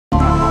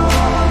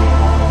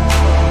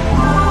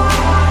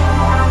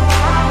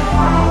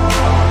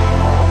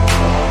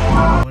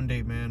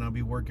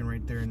working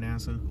right there in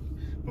NASA.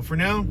 But for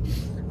now,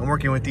 I'm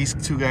working with these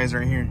two guys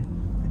right here.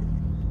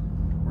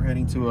 We're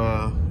heading to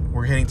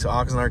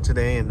Oxnard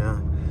today,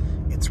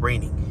 and it's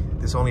raining.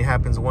 This only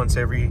happens once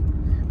every,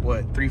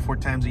 what,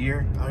 3-4 times a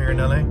year out here in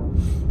LA.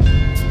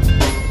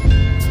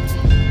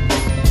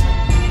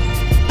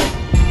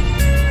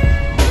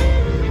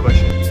 Good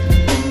question.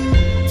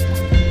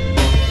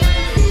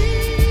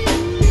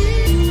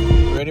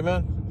 You ready,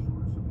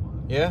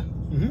 man? Yeah?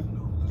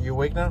 Mm-hmm. You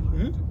awake now?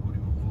 Mm-hmm.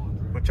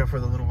 Watch out for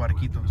the little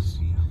vaquitos.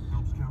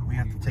 We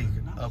have to take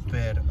a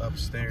bed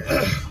upstairs.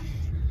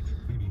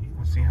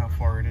 Let's see how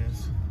far it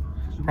is.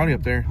 Probably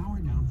up there.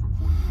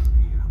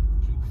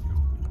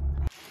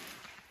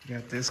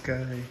 Got this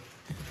guy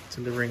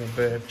delivering a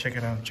bed. Check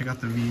it out. Check out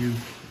the view.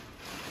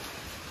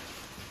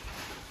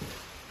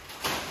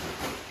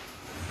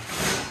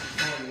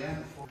 Oh yeah.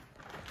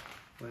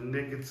 When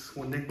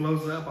Nick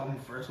blows up, I'm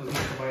the first one to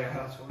buy a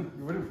house. How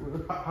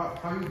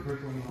are you the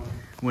first one?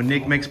 When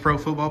Nick makes pro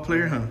football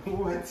player, huh?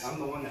 What? I'm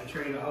the one that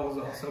trained. I was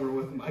all sober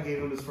with him. I gave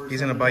him his first.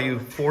 He's gonna buy you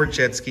 4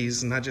 jet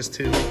skis, not just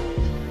 2.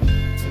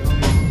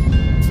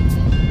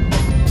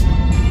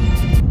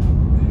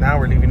 Now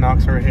we're leaving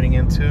Oxnard, heading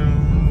into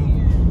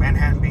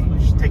Manhattan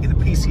Beach, taking the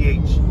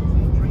PCH.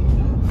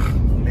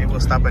 Maybe we'll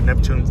stop at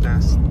Neptune's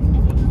Nest.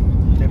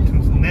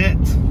 Neptune's Net.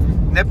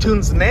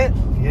 Neptune's Net?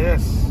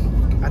 Yes.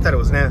 I thought it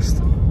was Nest.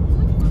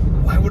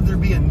 Why would there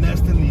be a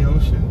nest in the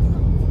ocean?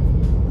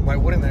 Why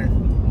wouldn't there?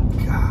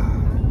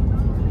 God.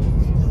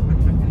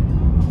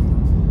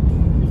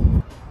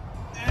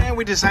 And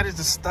we decided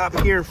to stop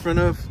here in front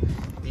of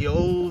the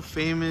old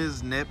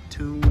famous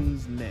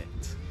Neptune's Net.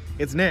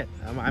 It's Net.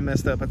 I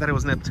messed up. I thought it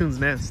was Neptune's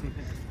Nest.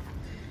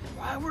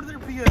 Why would there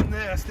be a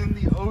nest in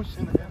the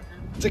ocean?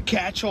 To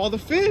catch all the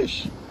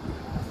fish.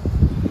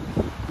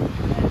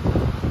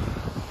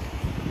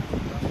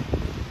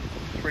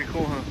 Pretty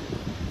cool, huh?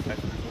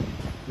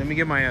 Let me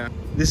get my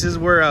this is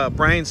where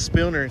Brian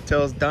Spillner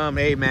tells Dom,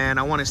 hey man,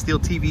 I want to steal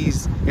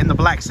TVs in the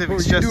black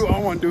Civics. I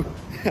want to do.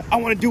 I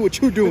want to do what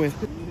you're doing.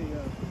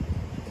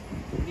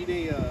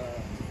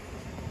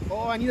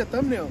 I need a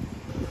thumbnail.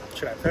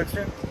 Should I text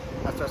her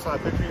after I saw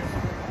the pictures?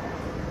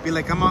 Be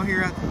like, I'm out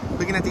here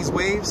looking at these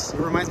waves. It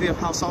reminds me of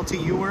how salty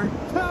you were.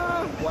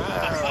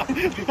 Wow.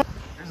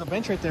 There's a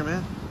bench right there,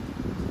 man.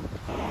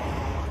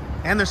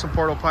 And there's some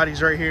portal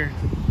potties right here.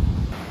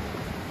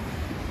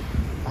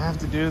 I have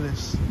to do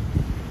this.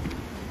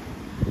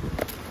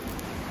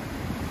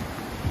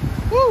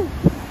 Woo!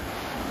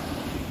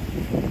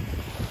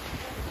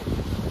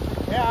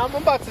 Yeah, I'm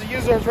about to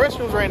use those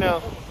restrooms right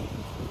now.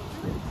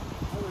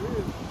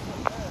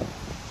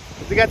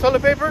 They got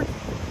toilet paper?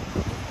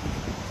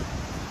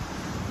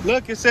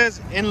 Look, it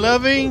says, in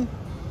loving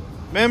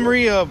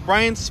memory of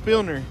Brian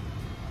Spillner.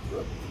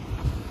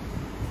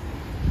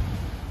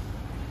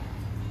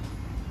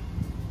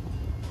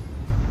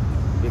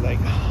 Be like,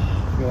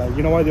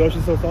 you know why the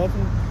ocean's so salty?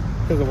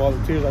 Because of all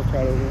the tears I've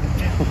cried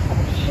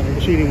over.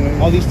 Cheating with.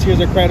 All these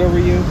tears I cried over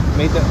you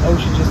made the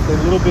ocean just a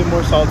little bit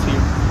more salty.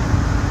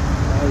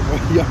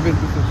 Y'all been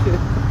through some shit.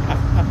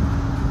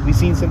 We've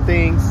seen some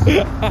things.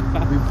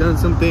 We've done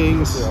some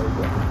things.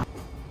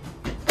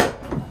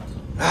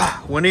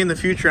 One day in the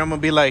future, I'm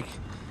gonna be like,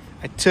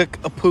 I took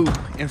a poop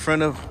in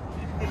front of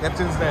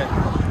Neptune's Net.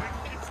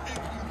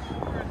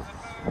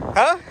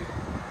 Huh?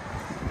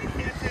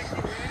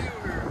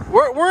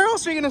 Where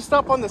else are you gonna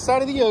stop on the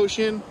side of the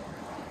ocean?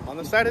 On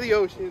the side of the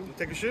ocean.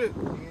 Take a shit.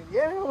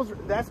 Yeah,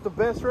 that's the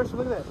best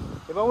restaurant. Look at that.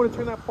 If I would have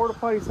turned that porta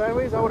potty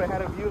sideways, I would have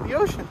had a view of the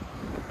ocean.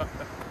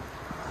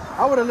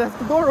 I would have left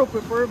the door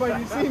open for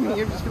everybody to see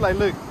me and just be like,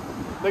 look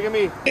at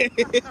me.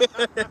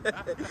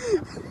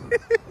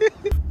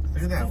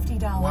 Look at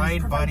that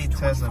wide body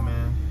Tesla,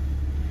 man.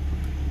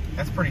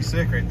 That's pretty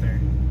sick right there.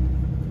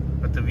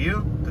 But the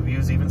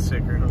view's even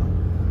sicker, huh?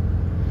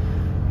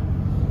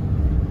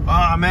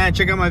 Oh man,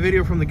 check out my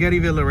video from the Getty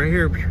Villa right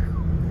here.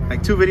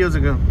 Like 2 videos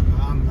ago.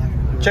 I'm not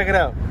gonna do that. Check it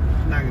out.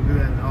 I'm not gonna do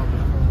that at all.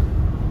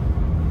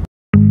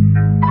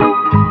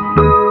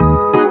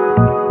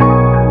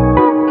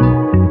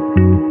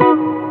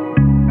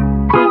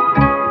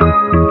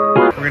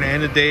 We're gonna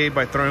end the day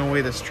by throwing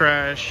away this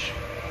trash.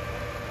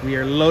 We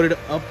are loaded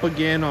up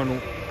again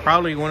on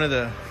probably one of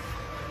the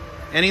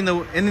ending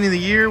of the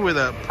year with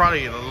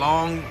probably a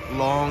long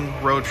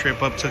road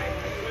trip up to.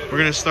 We're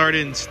gonna start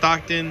in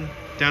Stockton,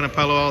 down to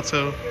Palo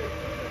Alto,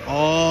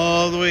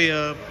 all the way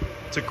up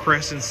to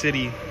Crescent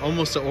City,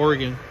 almost to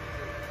Oregon.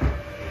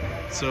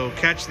 So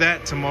catch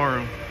that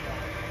tomorrow.